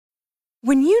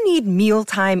When you need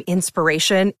mealtime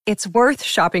inspiration, it's worth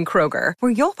shopping Kroger,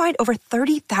 where you'll find over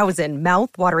 30,000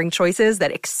 mouth-watering choices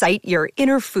that excite your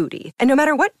inner foodie. And no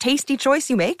matter what tasty choice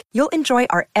you make, you'll enjoy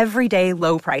our everyday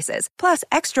low prices, plus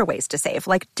extra ways to save,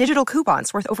 like digital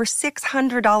coupons worth over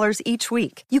 $600 each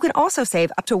week. You can also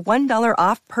save up to $1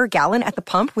 off per gallon at the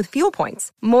pump with fuel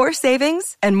points. More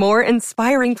savings and more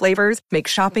inspiring flavors make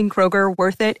shopping Kroger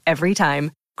worth it every time.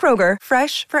 Kroger,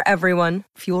 fresh for everyone.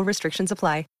 Fuel restrictions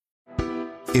apply.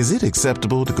 Is it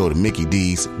acceptable to go to Mickey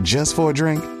D's just for a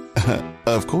drink?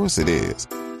 Of course it is.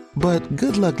 But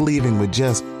good luck leaving with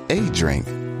just a drink.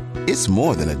 It's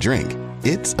more than a drink.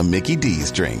 It's a Mickey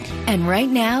D's drink. And right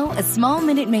now, a small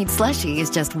Minute Maid slushie is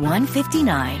just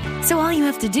 $1.59. So all you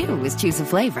have to do is choose a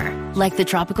flavor, like the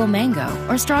tropical mango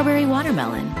or strawberry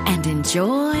watermelon, and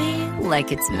enjoy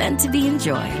like it's meant to be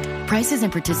enjoyed. Prices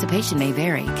and participation may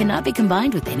vary. Cannot be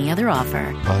combined with any other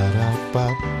offer.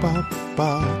 Ba-da-ba-ba-ba.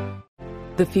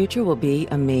 The future will be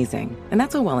amazing, and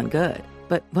that's all well and good.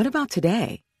 But what about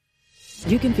today?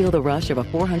 You can feel the rush of a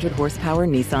 400-horsepower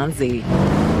Nissan Z,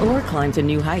 or climb to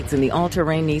new heights in the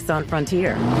all-terrain Nissan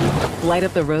Frontier. Light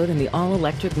up the road in the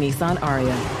all-electric Nissan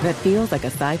Ariya that feels like a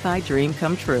sci-fi dream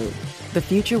come true. The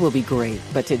future will be great,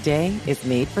 but today is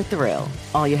made for thrill.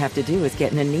 All you have to do is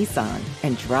get in a Nissan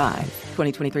and drive.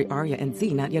 2023 Ariya and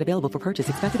Z not yet available for purchase.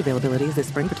 Expected availability is this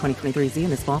spring for 2023 Z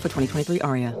and this fall for 2023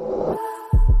 Ariya.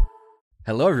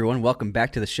 Hello, everyone. Welcome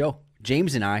back to the show.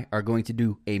 James and I are going to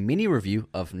do a mini review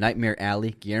of Nightmare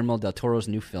Alley, Guillermo Del Toro's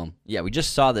new film. Yeah, we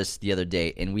just saw this the other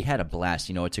day, and we had a blast.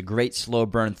 You know, it's a great slow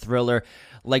burn thriller.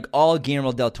 Like all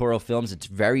Guillermo Del Toro films, it's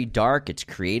very dark, it's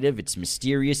creative, it's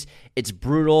mysterious, it's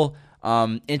brutal.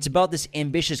 It's about this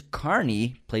ambitious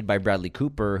carny, played by Bradley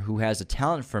Cooper, who has a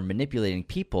talent for manipulating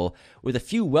people. With a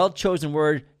few well-chosen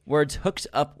words, hooks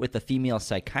up with a female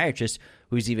psychiatrist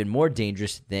who's even more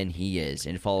dangerous than he is,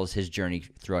 and follows his journey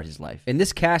throughout his life. And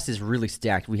this cast is really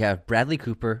stacked. We have Bradley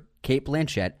Cooper, Cate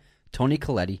Blanchett, Toni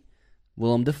Collette,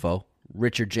 Willem Dafoe,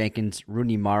 Richard Jenkins,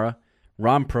 Rooney Mara,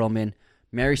 Ron Perlman,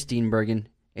 Mary Steenburgen,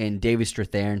 and David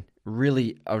Strathairn.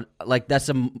 Really, that's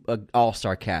an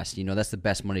all-star cast. You know, that's the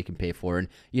best money you can pay for. And,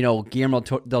 you know, Guillermo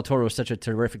Del Toro is such a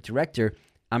terrific director.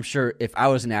 I'm sure if I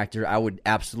was an actor, I would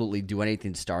absolutely do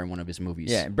anything to star in one of his movies.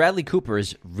 Yeah, Bradley Cooper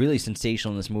is really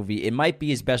sensational in this movie. It might be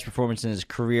his best performance in his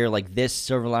career, like this,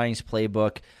 Silver Linings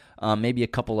Playbook, maybe a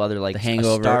couple other, like The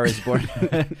Hangover. A Star is Born.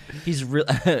 He's Wedding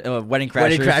Crashers.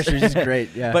 Wedding Crashers is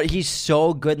great, yeah. But he's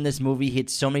so good in this movie. He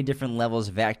hits so many different levels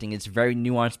of acting. It's a very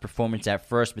nuanced performance at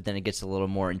first, but then it gets a little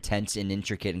more intense and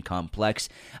intricate and complex.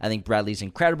 I think Bradley's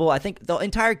incredible. I think the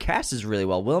entire cast is really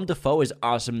well. Willem Dafoe is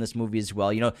awesome in this movie as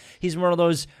well. You know, he's one of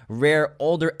those rare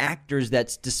older actors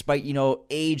that's, despite, you know,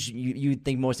 age, you'd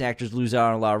think most actors lose out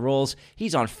on a lot of roles.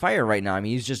 He's on fire right now. I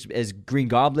mean, he's just as Green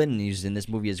Goblin, and he's in this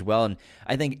movie as well. And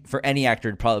I think for any actor,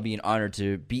 it'd probably be an honor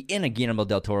to be in a Guillermo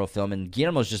Del Toro film, and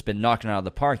Guillermo's just been knocking it out of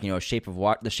the park. You know, The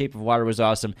Shape of Water was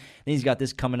awesome. Then he's got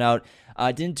this coming out.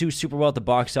 Didn't do super well at the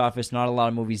box office. Not a lot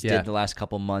of movies did the last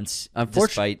couple months.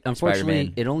 Unfortunately,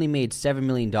 Spider-Man. It only made $7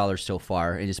 million so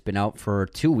far, and it's been out for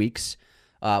 2 weeks,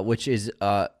 which is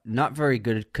not very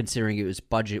good considering its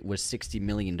budget was $60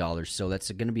 million. So that's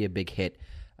going to be a big hit.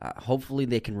 Hopefully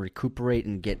they can recuperate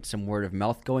and get some word of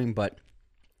mouth going, but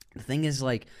the thing is,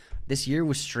 like, this year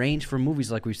was strange for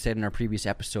movies, like we've said in our previous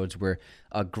episodes, where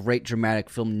a great dramatic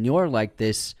film noir like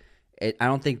this, I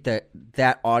don't think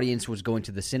that audience was going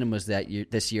to the cinemas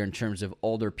this year in terms of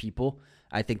older people.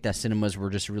 I think that cinemas were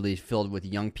just really filled with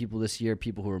young people this year,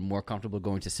 people who were more comfortable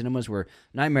going to cinemas, where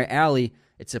Nightmare Alley,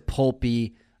 it's a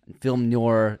pulpy film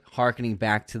noir harkening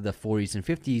back to the 40s and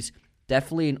 50s.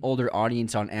 Definitely an older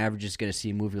audience on average is going to see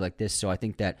a movie like this, so I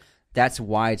think that's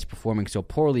why it's performing so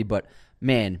poorly. But,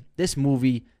 man, this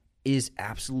movie is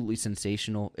absolutely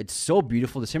sensational. It's so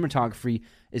beautiful. The cinematography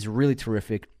is really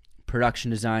terrific.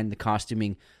 Production design, the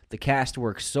costuming, the cast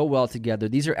works so well together.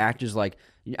 These are actors like,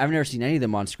 I've never seen any of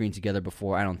them on screen together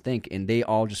before, I don't think, and they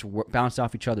all just bounce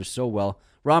off each other so well.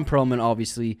 Ron Perlman,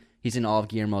 obviously, he's in all of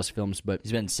Guillermo's films, but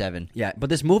he's been in 7. Yeah, but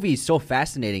this movie is so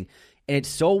fascinating, and it's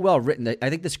so well written.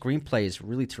 I think the screenplay is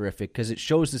really terrific because it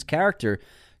shows this character.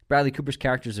 Bradley Cooper's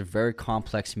character is a very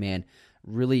complex man,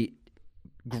 really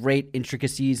great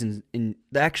intricacies, and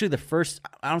actually the first,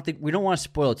 we don't want to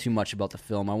spoil too much about the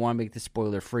film. I want to make this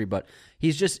spoiler free, but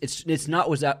he's just, it's not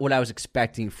what I was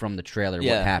expecting from the trailer,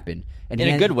 what happened. And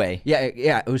in a good way.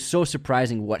 Yeah, it was so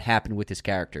surprising what happened with his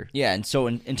character. Yeah, and so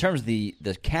in terms of the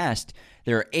cast,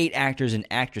 there are 8 actors and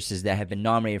actresses that have been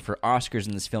nominated for Oscars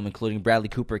in this film, including Bradley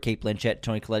Cooper, Cate Blanchett,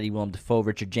 Toni Collette, Willem Dafoe,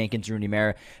 Richard Jenkins, Rooney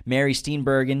Mara, Mary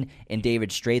Steenburgen, and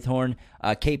David Strathairn.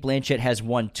 Cate Blanchett has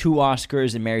won 2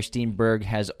 Oscars, and Mary Steenburgen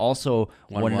has also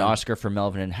won an one. Oscar for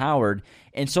Melvin and Howard.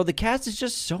 And so the cast is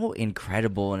just so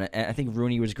incredible, and I think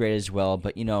Rooney was great as well.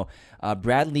 But,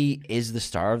 Bradley is the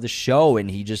star of the show, and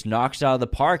he just knocks it out of the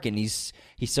park, and he's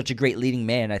such a great leading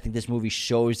man. I think this movie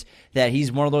shows that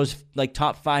he's one of those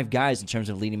top 5 guys in terms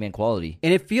of leading man quality.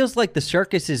 And it feels like the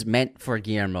circus is meant for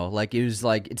Guillermo.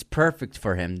 It's perfect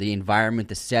for him. The environment,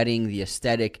 the setting, the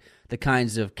aesthetic, the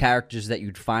kinds of characters that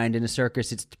you'd find in a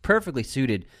circus. It's perfectly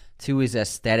suited to his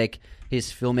aesthetic,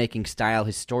 his filmmaking style,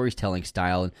 his storytelling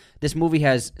style. And this movie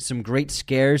has some great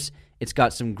scares. It's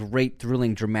got some great,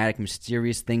 thrilling, dramatic,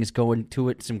 mysterious things going to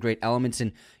it, some great elements.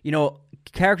 And,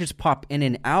 characters pop in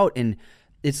and out, and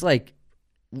it's like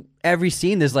every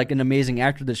scene there's like an amazing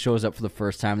actor that shows up for the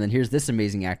first time, and then here's this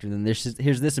amazing actor, and then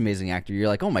here's this amazing actor. You're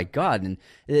like, oh my God. And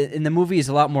the movie is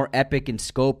a lot more epic in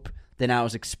scope than I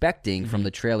was expecting from the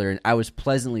trailer, and I was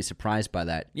pleasantly surprised by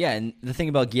that. Yeah, and the thing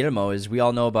about Guillermo is we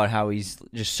all know about how he's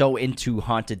just so into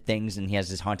haunted things, and he has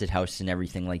his haunted house and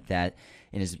everything like that,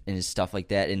 in his stuff like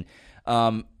that. And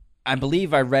I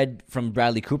believe I read from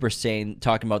Bradley Cooper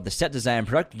talking about the set design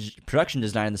and production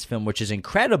design in this film, which is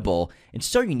incredible and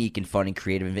so unique and fun and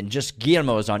creative. And just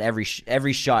Guillermo is on every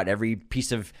shot, every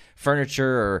piece of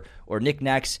furniture or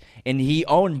knickknacks, and he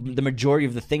owned the majority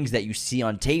of the things that you see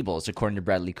on tables, according to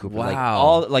Bradley Cooper.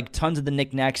 Wow. Tons of the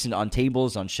knickknacks and on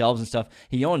tables, on shelves and stuff.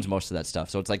 He owns most of that stuff.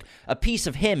 So it's like a piece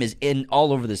of him is in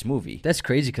all over this movie. That's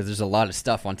crazy because there's a lot of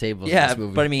stuff on tables in this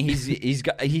movie. But I mean,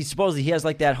 he supposedly he has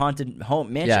like that haunted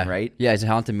home mansion, right? Yeah, it's a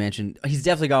haunted mansion. He's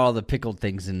definitely got all the pickled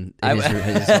things in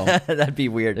his home. That'd be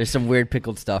weird. There's some weird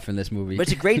pickled stuff in this movie. But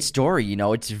it's a great story,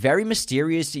 It's very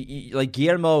mysterious. Like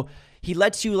Guillermo, he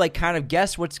lets you kind of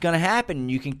guess what's going to happen,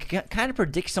 and you can kind of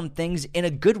predict some things in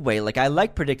a good way. Like I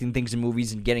like predicting things in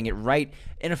movies and getting it right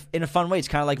in a fun way. It's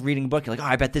kind of like reading a book. You're like,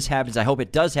 I bet this happens. I hope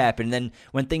it does happen. And then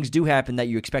when things do happen that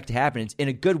you expect to happen, it's in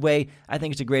a good way. I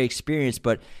think it's a great experience.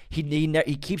 But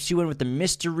he keeps you in with the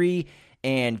mystery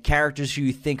and characters who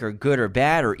you think are good or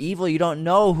bad or evil. You don't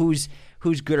know who's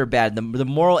good or bad. The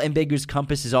moral ambiguous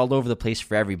compass is all over the place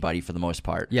for everybody for the most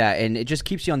part. Yeah, and it just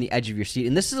keeps you on the edge of your seat.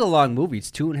 And this is a long movie.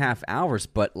 It's 2.5 hours.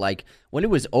 But, when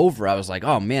it was over, I was like,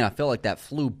 oh, man, I felt like that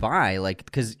flew by.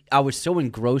 Because I was so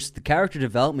engrossed. The character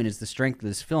development is the strength of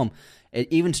this film.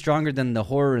 Even stronger than the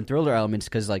horror and thriller elements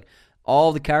because,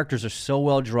 all the characters are so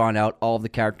well drawn out. All of the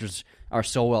characters are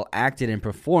so well acted and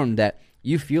performed that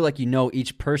you feel like you know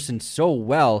each person so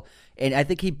well. And I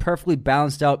think he perfectly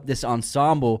balanced out this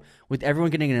ensemble with everyone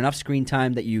getting enough screen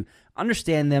time that you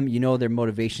understand them, you know their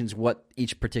motivations, what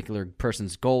each particular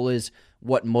person's goal is,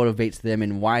 what motivates them,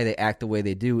 and why they act the way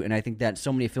they do. And I think that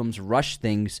so many films rush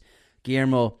things.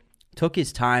 Guillermo took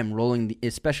his time rolling,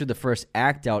 especially the first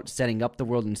act out, setting up the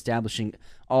world and establishing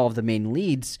all of the main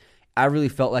leads. I really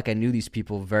felt like I knew these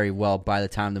people very well by the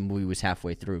time the movie was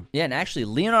halfway through. Yeah, and actually,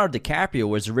 Leonardo DiCaprio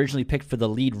was originally picked for the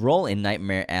lead role in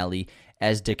Nightmare Alley,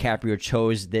 as DiCaprio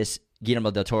chose this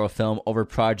Guillermo del Toro film over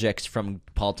projects from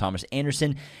Paul Thomas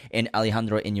Anderson and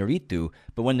Alejandro Iñárritu.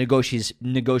 But when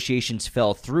negotiations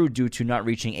fell through due to not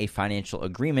reaching a financial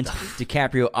agreement,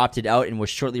 DiCaprio opted out and was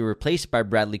shortly replaced by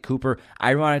Bradley Cooper.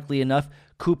 Ironically enough,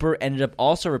 Cooper ended up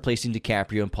also replacing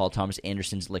DiCaprio in Paul Thomas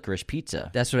Anderson's Licorice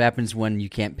Pizza. That's what happens when you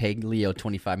can't pay Leo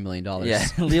 $25 million. Yeah,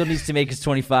 Leo needs to make his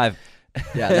 25.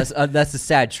 Yeah, that's the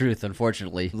sad truth,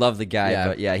 unfortunately. Love the guy,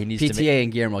 but yeah, he needs to PTA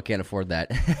and Guillermo can't afford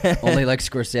that. Only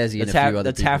Scorsese and a few other people.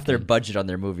 That's half their budget on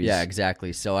their movies. Yeah,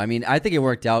 exactly. So, I mean, I think it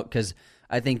worked out because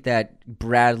I think that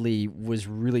Bradley was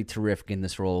really terrific in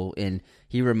this role, and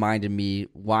he reminded me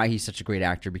why he's such a great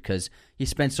actor because he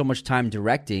spent so much time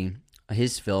directing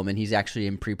his film, and he's actually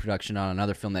in pre-production on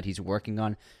another film that he's working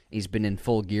on. He's been in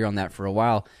full gear on that for a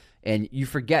while. And you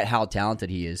forget how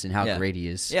talented he is and how great he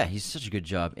is. Yeah, he's such a good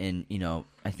job. And,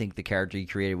 I think the character he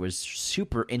created was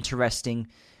super interesting.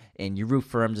 And you root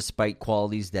for him despite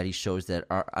qualities that he shows that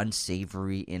are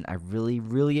unsavory. And I really,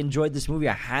 really enjoyed this movie.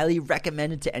 I highly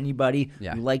recommend it to anybody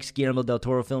who likes Guillermo del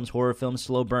Toro films, horror films,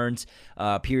 slow burns,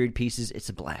 period pieces. It's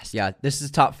a blast. Yeah, this is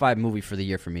top 5 movie for the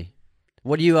year for me.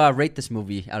 What do you rate this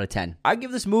movie out of 10? I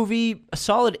give this movie a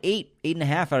solid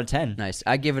 8.5 out of 10. Nice.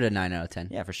 I give it a 9 out of 10.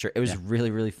 Yeah, for sure. It was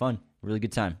really, really fun. Really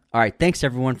good time. All right. Thanks,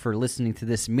 everyone, for listening to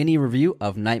this mini review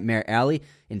of Nightmare Alley,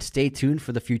 and stay tuned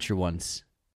for the future ones.